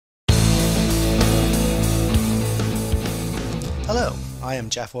Hello, I am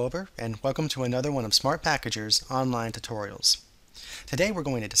Jeff Wober, and welcome to another one of Smart Packager's online tutorials. Today we're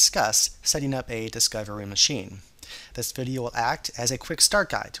going to discuss setting up a Discovery machine. This video will act as a quick start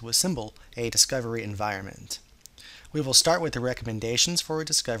guide to assemble a Discovery environment. We will start with the recommendations for a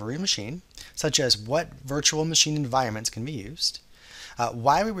Discovery machine, such as what virtual machine environments can be used,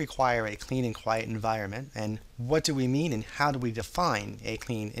 why we require a clean and quiet environment, and what do we mean and how do we define a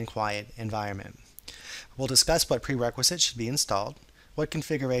clean and quiet environment. We'll discuss what prerequisites should be installed, what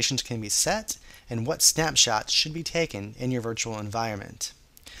configurations can be set, and what snapshots should be taken in your virtual environment.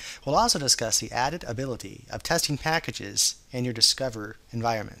 We'll also discuss the added ability of testing packages in your Discover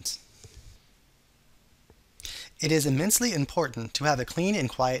environment. It is immensely important to have a clean and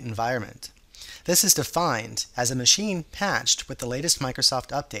quiet environment. This is defined as a machine patched with the latest Microsoft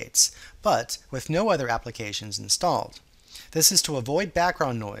updates, but with no other applications installed. This is to avoid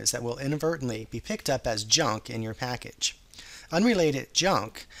background noise that will inadvertently be picked up as junk in your package. Unrelated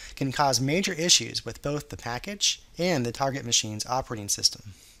junk can cause major issues with both the package and the target machine's operating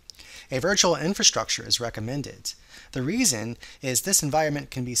system. A virtual infrastructure is recommended. The reason is this environment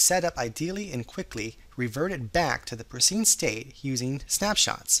can be set up ideally and quickly reverted back to the pristine state using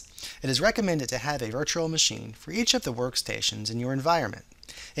snapshots. It is recommended to have a virtual machine for each of the workstations in your environment.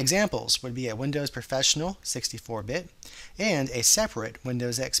 Examples would be a Windows Professional 64-bit and a separate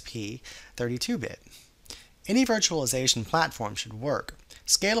Windows XP 32-bit. Any virtualization platform should work.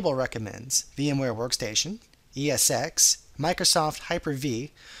 Scalable recommends VMware Workstation, ESX, Microsoft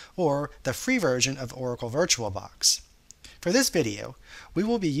Hyper-V, or the free version of Oracle VirtualBox. For this video, we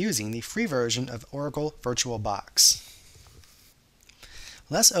will be using the free version of Oracle VirtualBox.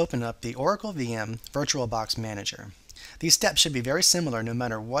 Let's open up the Oracle VM VirtualBox Manager. These steps should be very similar no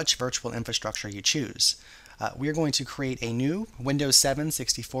matter which virtual infrastructure you choose. We are going to create a new Windows 7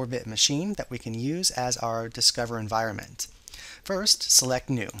 64-bit machine that we can use as our Discover environment. First, select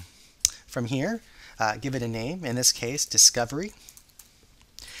New. From here, give it a name, in this case Discovery,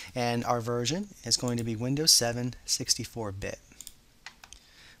 and our version is going to be Windows 7 64-bit.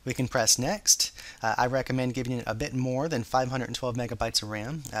 We can press Next. I recommend giving it a bit more than 512 megabytes of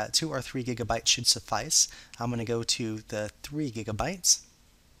RAM. 2 or 3 gigabytes should suffice. I'm going to go to the 3 gigabytes.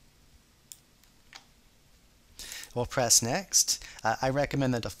 We'll press Next. I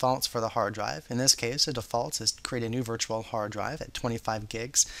recommend the defaults for the hard drive. In this case, the defaults is create a new virtual hard drive at 25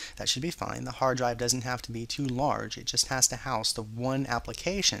 gigs. That should be fine. The hard drive doesn't have to be too large. It just has to house the one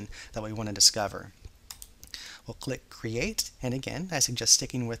application that we want to discover. We'll click Create, and again, I suggest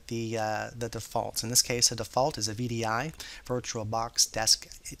sticking with the defaults. In this case, the default is a VDI, VirtualBox Desk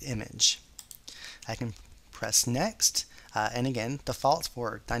Image. I can press Next, and again, defaults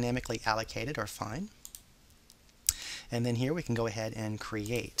for dynamically allocated are fine. And then here we can go ahead and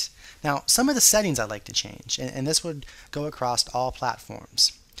create. Now, some of the settings I like to change, and this would go across all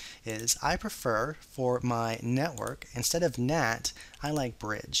platforms, is I prefer for my network, instead of NAT, I like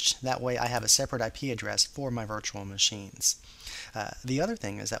bridged. That way I have a separate IP address for my virtual machines. The other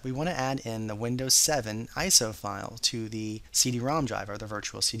thing is that we want to add in the Windows 7 ISO file to the CD-ROM drive, or the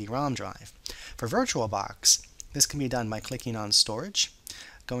virtual CD-ROM drive. For VirtualBox, this can be done by clicking on Storage,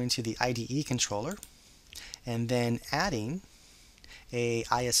 going to the IDE controller, and then adding a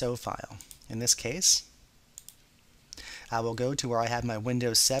ISO file. In this case, I will go to where I have my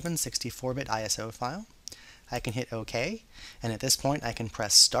Windows 7 64-bit ISO file. I can hit OK, and at this point I can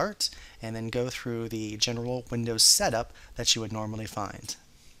press Start and then go through the general Windows setup that you would normally find.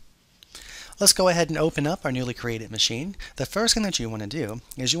 Let's go ahead and open up our newly created machine. The first thing that you want to do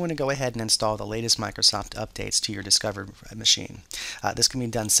is you want to go ahead and install the latest Microsoft updates to your Discover machine. This can be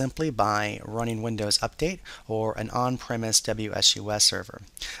done simply by running Windows Update or an on-premise WSUS server.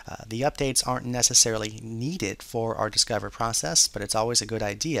 The updates aren't necessarily needed for our Discover process, but it's always a good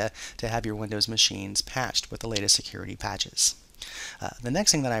idea to have your Windows machines patched with the latest security patches. The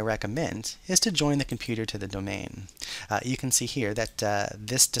next thing that I recommend is to join the computer to the domain. You can see here that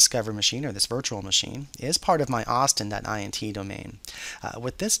this Discover machine, or this virtual machine, is part of my austin.int domain.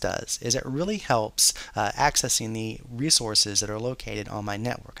 What this does is it really helps accessing the resources that are located on my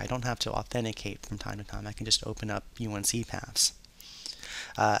network. I don't have to authenticate from time to time. I can just open up UNC paths.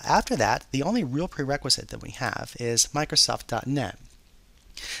 After that, the only real prerequisite that we have is Microsoft.NET.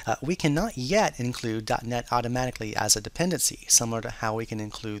 We cannot yet include .NET automatically as a dependency, similar to how we can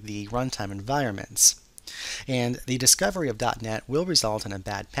include the runtime environments. And the discovery of .NET will result in a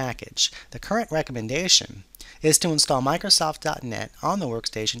bad package. The current recommendation is to install Microsoft.NET on the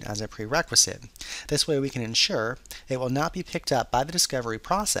workstation as a prerequisite. This way we can ensure it will not be picked up by the discovery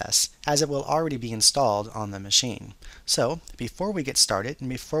process, as it will already be installed on the machine. So before we get started and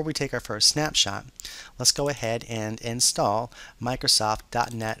before we take our first snapshot, let's go ahead and install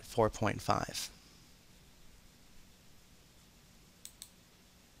Microsoft.NET 4.5.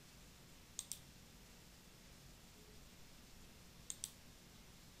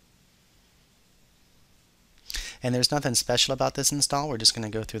 And there's nothing special about this install, we're just going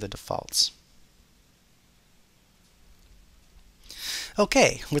to go through the defaults.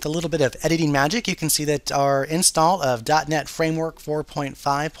 Okay, with a little bit of editing magic, you can see that our install of .NET Framework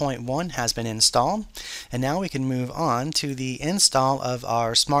 4.5.1 has been installed. And now we can move on to the install of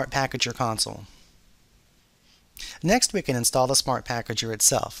our Smart Packager console. Next, we can install the Smart Packager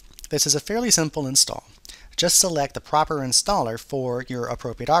itself. This is a fairly simple install. Just select the proper installer for your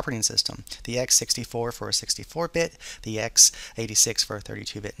appropriate operating system, the x64 for a 64-bit, the x86 for a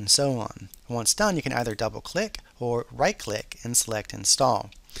 32-bit, and so on. Once done, you can either double-click or right-click and select Install.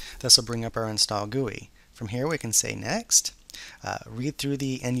 This will bring up our Install GUI. From here, we can say Next, read through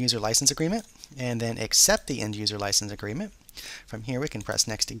the End-User License Agreement, and then accept the End-User License Agreement. From here, we can press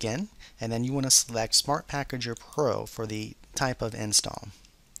Next again, and then you want to select Smart Packager Pro for the type of install.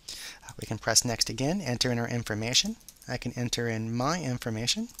 We can press Next again, enter in our information. I can enter in my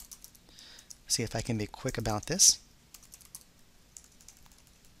information. See if I can be quick about this.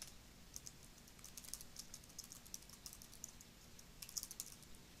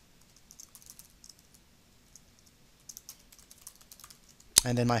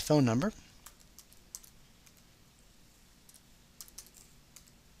 And then my phone number.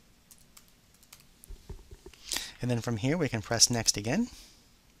 And then from here we can press Next again.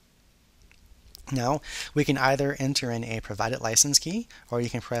 Now, we can either enter in a provided license key, or you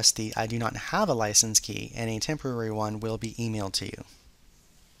can press the I do not have a license key, and a temporary one will be emailed to you.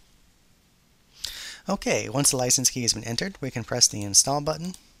 Okay, once the license key has been entered, we can press the Install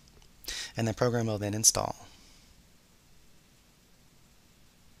button, and the program will then install.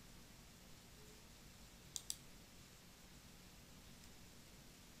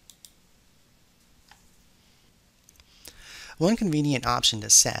 One convenient option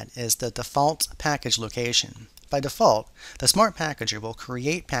to set is the default package location. By default, the Smart Packager will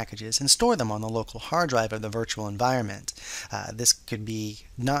create packages and store them on the local hard drive of the virtual environment. This could be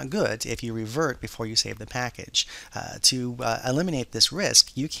not good if you revert before you save the package. To eliminate this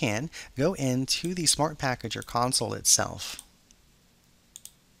risk, you can go into the Smart Packager console itself.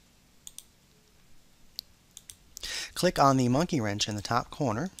 Click on the monkey wrench in the top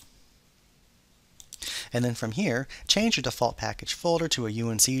corner. And then from here, change your default package folder to a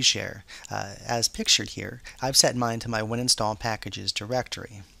UNC share. As pictured here, I've set mine to my WinInstall Packages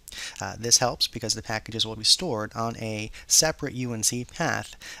directory. This helps because the packages will be stored on a separate UNC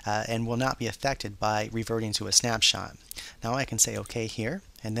path and will not be affected by reverting to a snapshot. Now I can say OK here,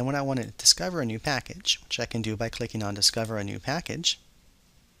 and then when I want to discover a new package, which I can do by clicking on Discover a New Package,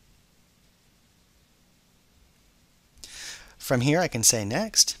 from here I can say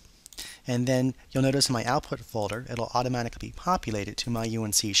Next. And then you'll notice in my output folder, it'll automatically be populated to my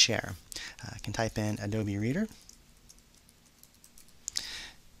UNC share. I can type in Adobe Reader,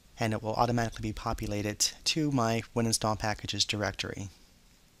 and it will automatically be populated to my WinInstall Packages directory.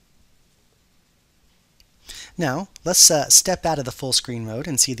 Now, let's step out of the full screen mode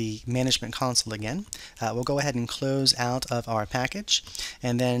and see the management console again. We'll go ahead and close out of our package,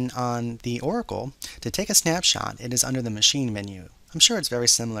 and then on the Oracle, to take a snapshot, it is under the Machine menu. I'm sure it's very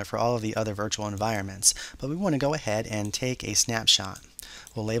similar for all of the other virtual environments, but we want to go ahead and take a snapshot.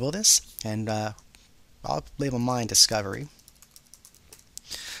 We'll label this, and I'll label mine Discovery.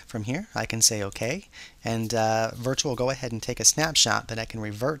 From here, I can say OK, and Virtual will go ahead and take a snapshot that I can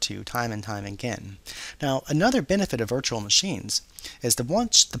revert to time and time again. Now, another benefit of virtual machines is that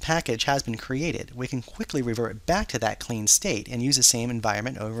once the package has been created, we can quickly revert back to that clean state and use the same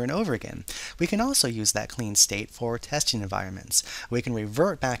environment over and over again. We can also use that clean state for testing environments. We can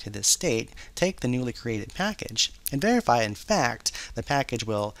revert back to this state, take the newly created package, and verify in fact the package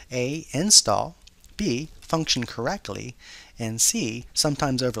will A, install, B, function correctly, and C,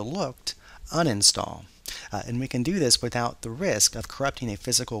 sometimes overlooked, uninstall. And we can do this without the risk of corrupting a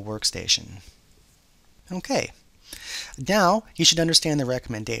physical workstation. Okay, now you should understand the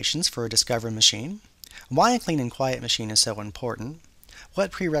recommendations for a Discover machine, why a clean and quiet machine is so important,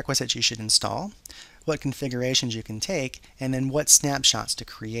 what prerequisites you should install, what configurations you can take, and then what snapshots to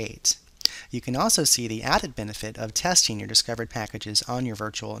create. You can also see the added benefit of testing your discovered packages on your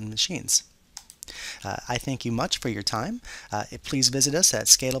virtual machines. I thank you much for your time. Please visit us at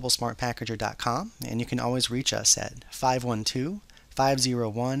scalablesmartpackager.com, and you can always reach us at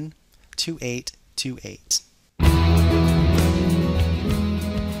 512-501-2828.